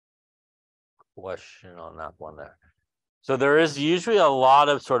 Question on that one there. So there is usually a lot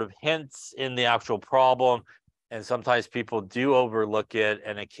of sort of hints in the actual problem, and sometimes people do overlook it,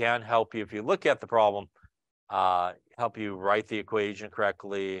 and it can help you if you look at the problem, help you write the equation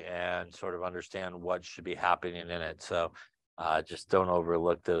correctly and sort of understand what should be happening in it. So just don't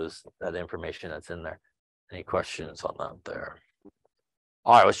overlook that information that's in there. Any questions on that there?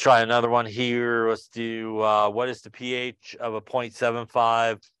 All right, let's try another one here. Let's do what is the pH of a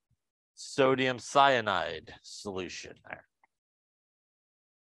 0.75 sodium cyanide solution there?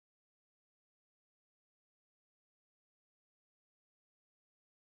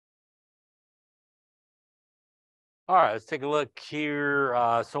 All right, let's take a look here.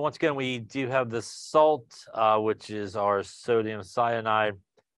 So once again, we do have the salt, which is our sodium cyanide.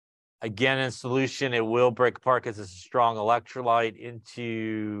 Again, in solution, it will break apart because it's a strong electrolyte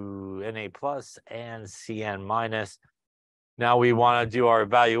into Na plus and Cn minus. Now we want to do our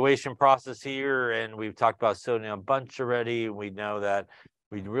evaluation process here, and we've talked about sodium a bunch already. We know that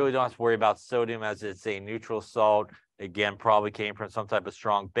we really don't have to worry about sodium as it's a neutral salt. Again, probably came from some type of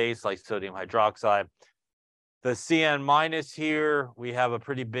strong base like sodium hydroxide. The Cn minus here, we have a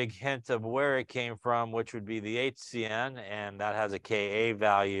pretty big hint of where it came from, which would be the HCN, and that has a Ka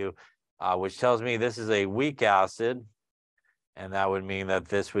value, which tells me this is a weak acid, and that would mean that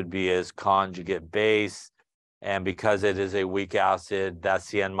this would be its conjugate base. And because it is a weak acid, that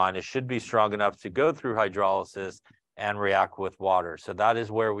Cn minus should be strong enough to go through hydrolysis and react with water. So that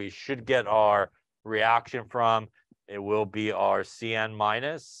is where we should get our reaction from. It will be our Cn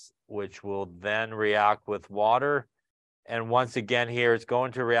minus, which will then react with water. And once again here, it's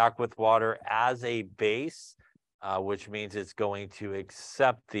going to react with water as a base, which means it's going to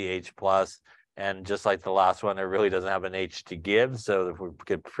accept the H plus. And just like the last one, it really doesn't have an H to give. So if we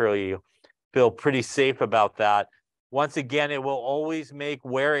could feel pretty safe about that. Once again, it will always make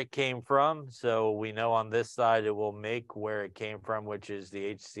where it came from. So we know on this side, it will make where it came from, which is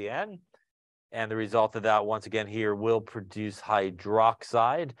the HCN. And the result of that, once again, here will produce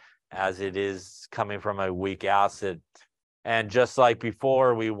hydroxide, as it is coming from a weak acid. And just like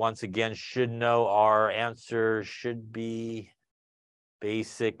before, we once again should know our answer should be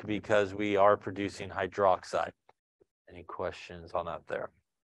basic because we are producing hydroxide. Any questions on that there?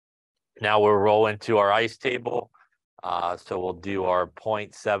 Now we'll roll into our ice table. So we'll do our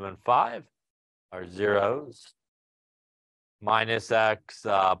 0.75, our zeros, minus X,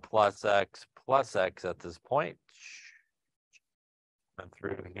 plus X, plus X at this point. And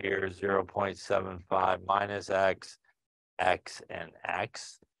through here, 0.75 minus X, X, and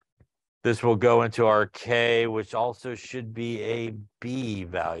X. This will go into our K, which also should be a B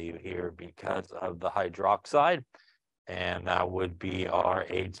value here because of the hydroxide. And that would be our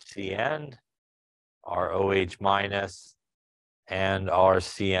HCN, our OH minus, and our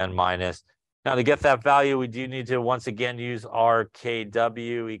Cn minus. Now, to get that value, we do need to once again use our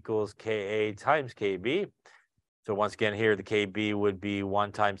Kw equals Ka times Kb. So once again here, the Kb would be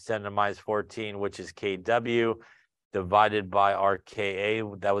 1 times 10 to the minus 14, which is Kw, divided by our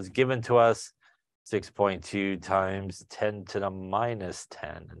Ka that was given to us, 6.2 times 10 to the minus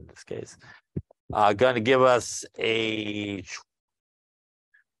 10 in this case. Going to give us a,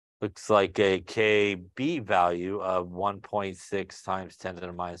 looks like a Kb value of 1.6 times 10 to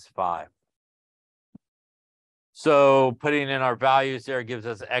the minus 5. So putting in our values there gives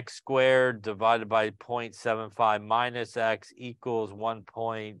us x squared divided by 0.75 minus x equals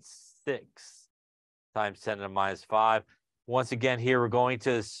 1.6 times 10 to the minus 5. Once again, here we're going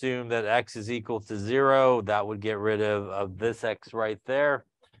to assume that x is equal to 0. That would get rid of this x right there.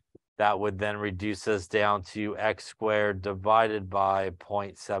 That would then reduce us down to x squared divided by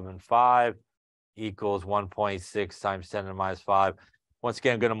 0.75 equals 1.6 times 10 to the minus 5. Once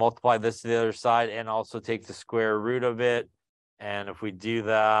again, I'm going to multiply this to the other side and also take the square root of it. And if we do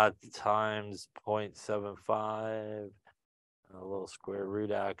that times 0.75, a little square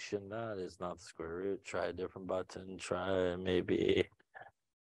root action, that is not the square root. Try a different button. Try maybe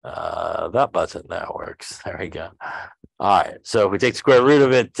that button. That works. There we go. All right. So if we take the square root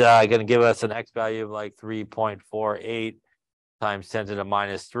of it, going to give us an x value of like 3.48 times 10 to the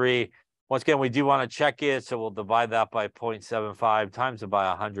minus 3. Once again, we do want to check it, so we'll divide that by 0.75 times it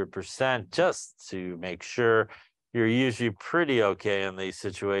by 100% just to make sure. You're usually pretty okay in these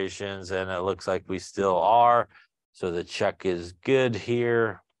situations, and it looks like we still are. So the check is good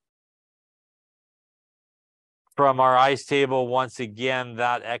here. From our ICE table, once again,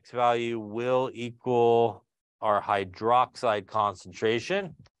 that x value will equal our hydroxide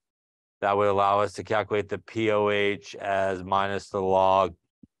concentration. That would allow us to calculate the pOH as minus the log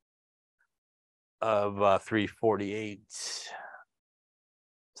of 348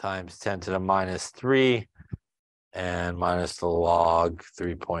 times 10 to the minus 3 and minus the log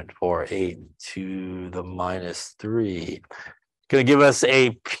 3.48 to the minus 3. Going to give us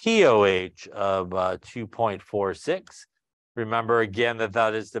a pOH of 2.46. Remember again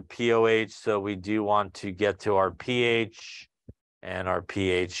that is the pOH, so we do want to get to our pH, and our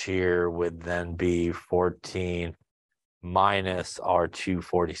pH here would then be 14 minus our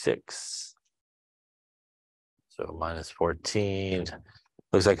 246. So minus 14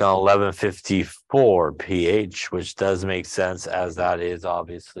 looks like an 1154 pH, which does make sense as that is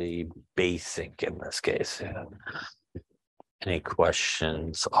obviously basic in this case. Yeah. Any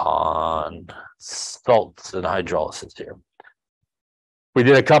questions on salts and hydrolysis here? We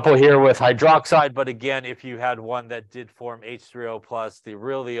did a couple here with hydroxide, but again, if you had one that did form H3O plus, the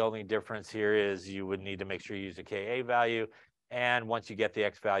only difference here is you would need to make sure you use a Ka value. And once you get the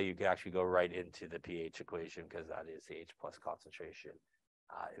X value, you can actually go right into the pH equation because that is the H plus concentration.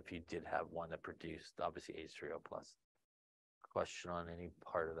 If you did have one that produced, obviously, H3O plus. Question on any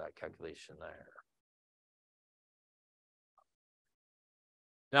part of that calculation there?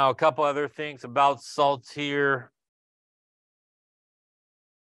 Now, a couple other things about salts here.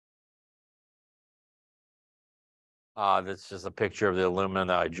 That's just a picture of the aluminum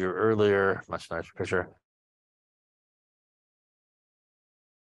that I drew earlier. Much nicer picture.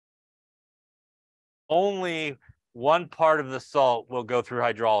 Only one part of the salt will go through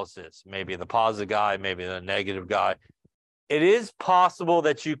hydrolysis, maybe the positive guy, maybe the negative guy. It is possible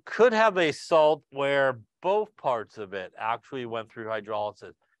that you could have a salt where both parts of it actually went through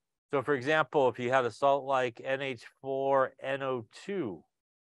hydrolysis. So, for example, if you had a salt like NH4NO2,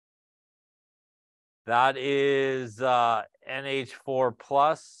 that is NH4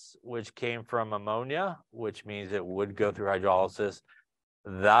 plus, which came from ammonia, which means it would go through hydrolysis.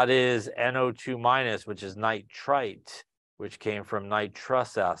 That is NO2 minus, which is nitrite, which came from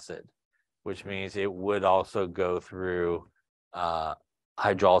nitrous acid, which means it would also go through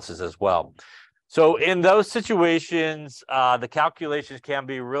hydrolysis as well. So in those situations, the calculations can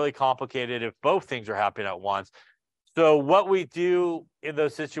be really complicated if both things are happening at once. So what we do in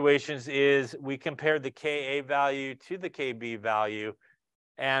those situations is we compare the Ka value to the Kb value,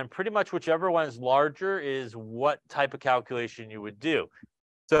 and pretty much whichever one is larger is what type of calculation you would do.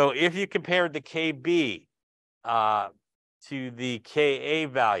 So if you compared the Kb to the Ka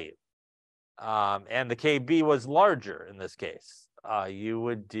value, and the Kb was larger in this case, you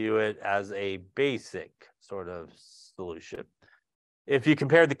would do it as a basic sort of solution. If you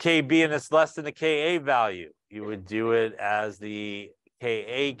compare the Kb and it's less than the Ka value, you would do it as the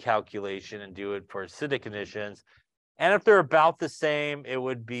Ka calculation and do it for acidic conditions. And if they're about the same, it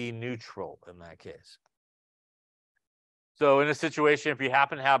would be neutral in that case. So in a situation, if you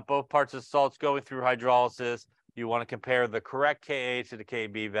happen to have both parts of salts going through hydrolysis, you want to compare the correct Ka to the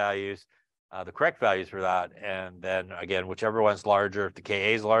Kb values, the correct values for that. And then again, whichever one's larger, if the Ka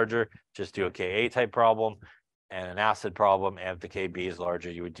is larger, just do a Ka type problem and an acid problem. And if the Kb is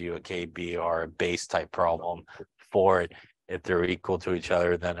larger, you would do a Kb or a base type problem for it. If they're equal to each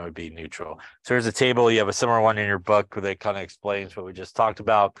other, then it would be neutral. So here's a table. You have a similar one in your book where it kind of explains what we just talked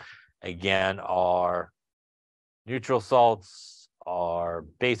about. Again, our neutral salts, our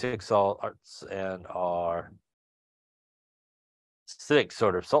basic salts, and our acidic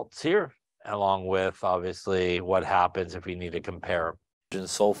sort of salts here, along with obviously what happens if we need to compare hydrogen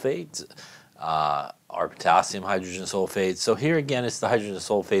sulfate, our potassium hydrogen sulfate. So here again, it's the hydrogen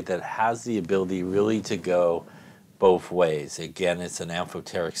sulfate that has the ability really to go both ways. Again, it's an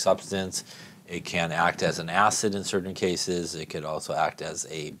amphoteric substance. It can act as an acid in certain cases. It could also act as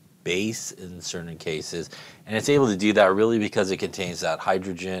a base in certain cases. And it's able to do that really because it contains that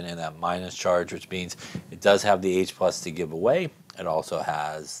hydrogen and that minus charge, which means it does have the H plus to give away. it also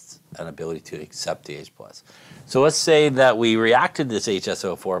has an ability to accept the H+. So let's say that we reacted this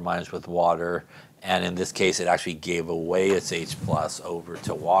HSO4 minus with water, and in this case it actually gave away its H+ over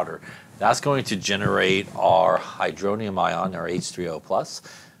to water. That's going to generate our hydronium ion, our H3O+,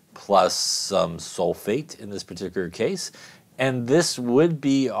 plus some sulfate in this particular case. And this would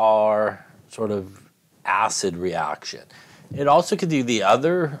be our sort of acid reaction. It also could do the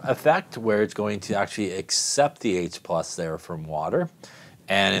other effect where it's going to actually accept the H+ there from water.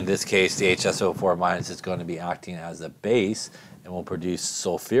 And in this case, the HSO4 minus is going to be acting as a base and will produce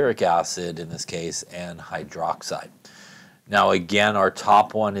sulfuric acid in this case and hydroxide. Now again, our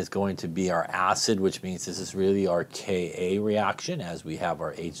top one is going to be our acid, which means this is really our Ka reaction as we have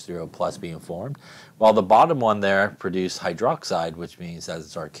our H3O+ being formed, while the bottom one there produced hydroxide, which means that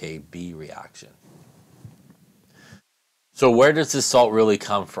it's our Kb reaction. So where does this salt really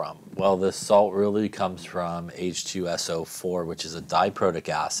come from? Well, this salt really comes from H2SO4, which is a diprotic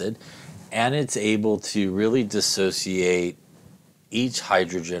acid, and it's able to really dissociate each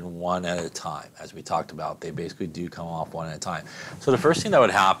hydrogen one at a time. As we talked about, they basically do come off one at a time. So the first thing that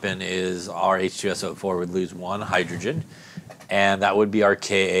would happen is our H2SO4 would lose one hydrogen, and that would be our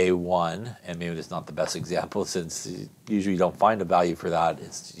Ka1, and maybe it's not the best example since usually you don't find a value for that.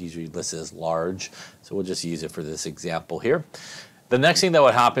 It's usually listed as large, so we'll just use it for this example here. The next thing that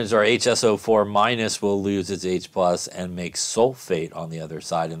would happen is our HSO4 minus will lose its H+ and make sulfate on the other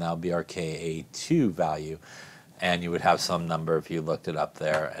side, and that would be our Ka2 value. And you would have some number if you looked it up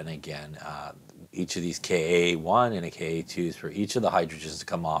there. And again, each of these Ka1 and a Ka2s for each of the hydrogens to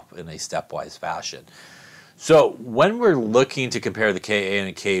come off in a stepwise fashion. So when we're looking to compare the Ka and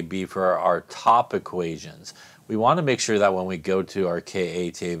the Kb for our top equations, we want to make sure that when we go to our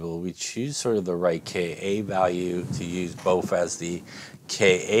Ka table, we choose sort of the right Ka value to use both as the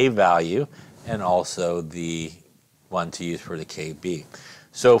Ka value and also the one to use for the Kb.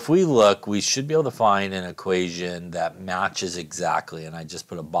 So if we look, we should be able to find an equation that matches exactly, and I just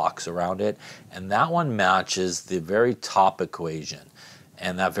put a box around it, and that one matches the very top equation.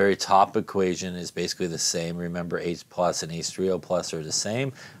 And that very top equation is basically the same. Remember, H+ and H3O+ are the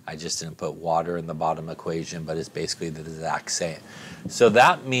same. I just didn't put water in the bottom equation, but it's basically the exact same. So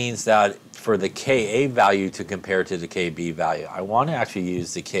that means that for the Ka value to compare to the Kb value, I want to actually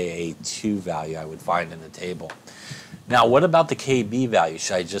use the Ka2 value I would find in the table. Now, what about the Kb value?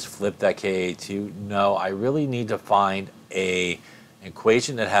 Should I just flip that Ka2? No, I really need to find an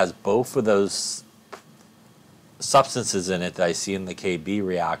equation that has both of those substances in it that I see in the Kb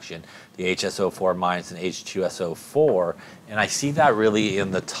reaction, the HSO4 minus and H2SO4, and I see that really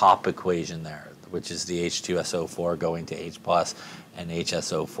in the top equation there, which is the H2SO4 going to H+ and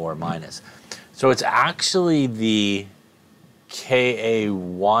HSO4 minus. So it's actually the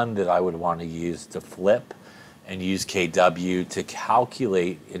Ka1 that I would want to use to flip and use Kw to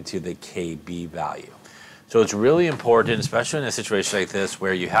calculate into the Kb value. So it's really important, especially in a situation like this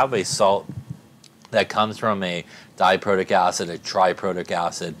where you have a salt that comes from a diprotic acid, a triprotic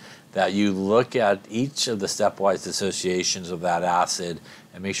acid, that you look at each of the stepwise dissociations of that acid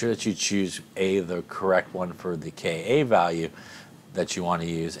and make sure that you choose the correct one for the Ka value that you want to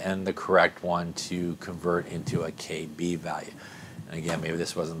use and the correct one to convert into a Kb value. And again, maybe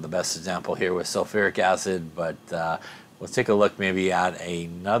this wasn't the best example here with sulfuric acid, but let's take a look maybe at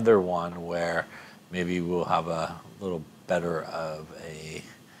another one where maybe we'll have a little better of a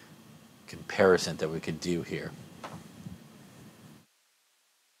comparison that we could do here.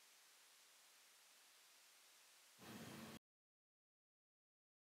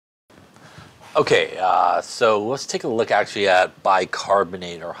 Okay, so let's take a look actually at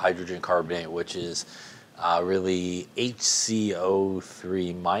bicarbonate or hydrogen carbonate, which is really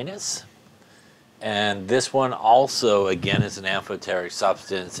HCO3 minus. And this one also, again, is an amphoteric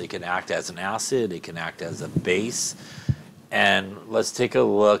substance. It can act as an acid, it can act as a base. And let's take a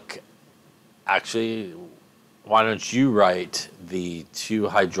look. Actually, why don't you write the two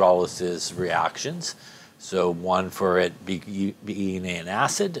hydrolysis reactions? So one for it being an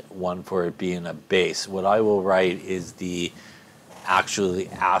acid, one for it being a base. What I will write is the actually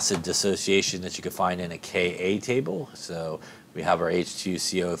acid dissociation that you can find in a Ka table. So we have our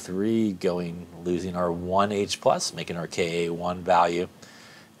H2CO3 losing our 1H+, making our Ka1 value,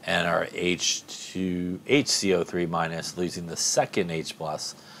 and our HCO3 minus losing the second H+,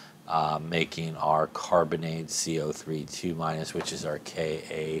 making our carbonate CO3 2 minus, which is our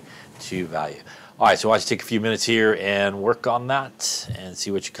Ka2 value. All right, so why don't you take a few minutes here and work on that and see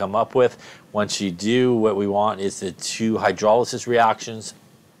what you come up with. Once you do, what we want is the two hydrolysis reactions,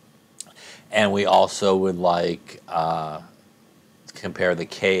 and we also would like to compare the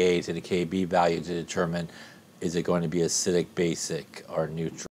Ka to the Kb value to determine is it going to be acidic, basic, or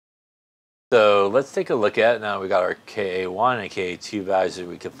neutral? So let's take a look at it. Now we got our Ka1 and Ka2 values that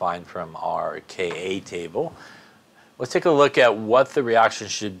we can find from our Ka table. Let's take a look at what the reaction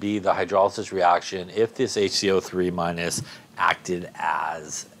should be, the hydrolysis reaction, if this HCO3 minus acted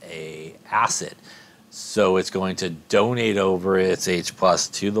as an acid. So it's going to donate over its H plus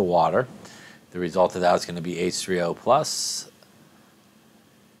to the water. The result of that is going to be H3O plus.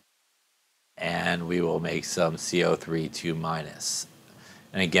 And we will make some CO3 2 minus.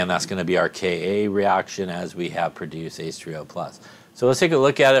 And again, that's going to be our Ka reaction as we have produced H3O plus. So let's take a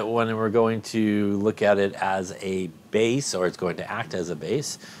look at it when we're going to look at it as a base, or it's going to act as a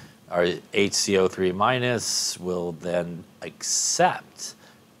base. Our HCO3 minus will then accept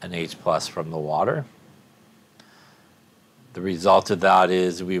an H plus from the water. The result of that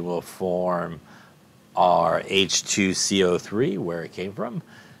is we will form our H2CO3 where it came from,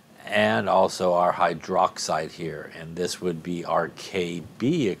 and also our hydroxide here. And this would be our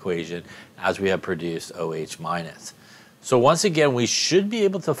Kb equation as we have produced OH minus. So once again, we should be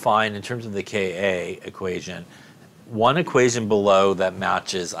able to find, in terms of the Ka equation, one equation below that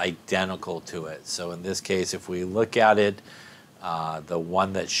matches identical to it. So in this case, if we look at it, the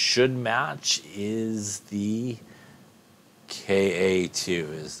one that should match is the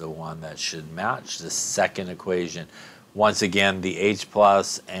Ka2 is the one that should match the second equation. Once again, the H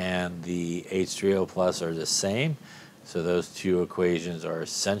plus and the H3O plus are the same. So those two equations are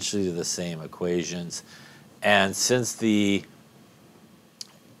essentially the same equations. And since the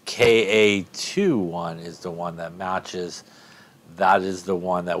Ka2 one is the one that matches, that is the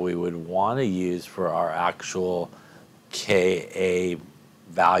one that we would want to use for our actual Ka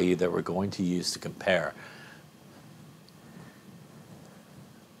value that we're going to use to compare.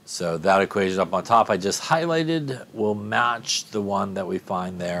 So that equation up on top I just highlighted will match the one that we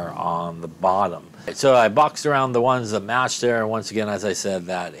find there on the bottom. So I boxed around the ones that match there. And once again, as I said,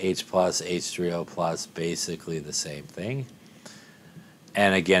 that H plus, H3O plus, basically the same thing.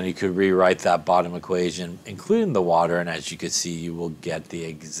 And again, you could rewrite that bottom equation, including the water, and as you can see, you will get the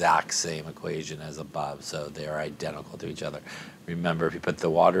exact same equation as above. So they are identical to each other. Remember, if you put the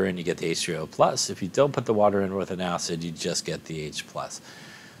water in, you get the H3O plus. If you don't put the water in with an acid, you just get the H plus.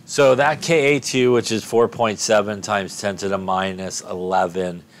 So that Ka2, which is 4.7 times 10 to the minus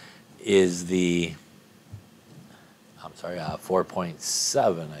 11, is the,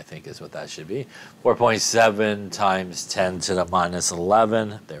 4.7, I think is what that should be. 4.7 times 10 to the minus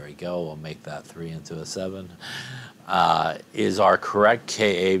 11, there we go, we'll make that 3 into a 7, is our correct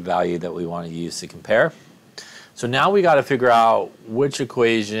Ka value that we want to use to compare. So now we got to figure out which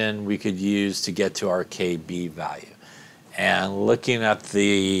equation we could use to get to our Kb value. And looking at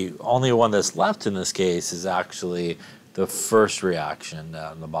the only one that's left in this case is actually the first reaction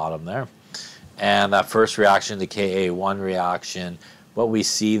down the bottom there. And that first reaction, the Ka1 reaction, what we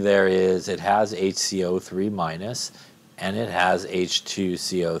see there is it has HCO3 minus and it has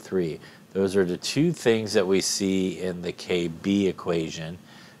H2CO3. Those are the two things that we see in the Kb equation.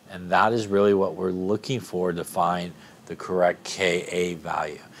 And that is really what we're looking for to find the correct Ka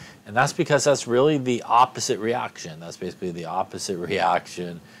value. And that's because that's really the opposite reaction. That's basically the opposite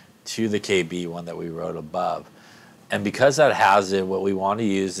reaction to the Kb one that we wrote above. And because that has it, what we want to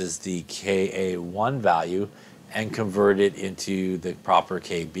use is the Ka1 value and convert it into the proper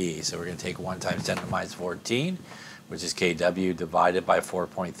Kb. So we're going to take 1 times 10 to the minus 14, which is Kw, divided by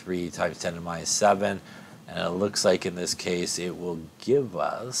 4.3 times 10 to the minus 7. And it looks like in this case it will give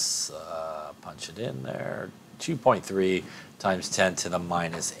us, punch it in there, 2.3 times 10 to the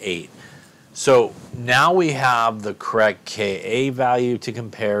minus 8. So now we have the correct Ka value to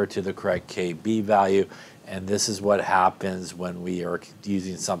compare to the correct Kb value, and this is what happens when we are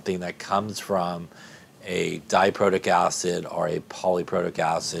using something that comes from a diprotic acid or a polyprotic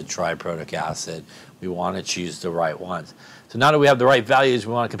acid, triprotic acid. We want to choose the right ones. So now that we have the right values,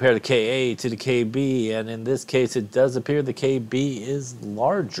 we want to compare the Ka to the Kb, and in this case it does appear the Kb is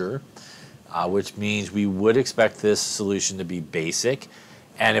larger, which means we would expect this solution to be basic.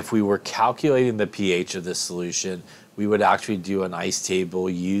 And if we were calculating the pH of this solution, we would actually do an ice table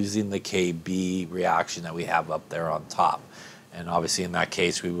using the Kb reaction that we have up there on top. And obviously in that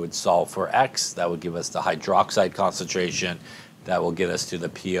case, we would solve for X. That would give us the hydroxide concentration. That will get us to the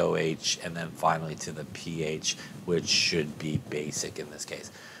pOH, and then finally to the pH, which should be basic in this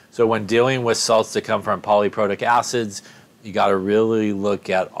case. So when dealing with salts that come from polyprotic acids, you got to really look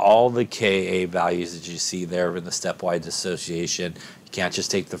at all the Ka values that you see there in the stepwise association. You can't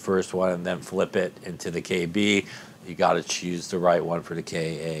just take the first one and then flip it into the Kb. You got to choose the right one for the Ka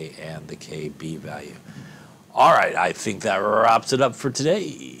and the Kb value. All right, I think that wraps it up for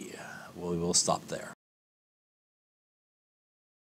today. We will stop there.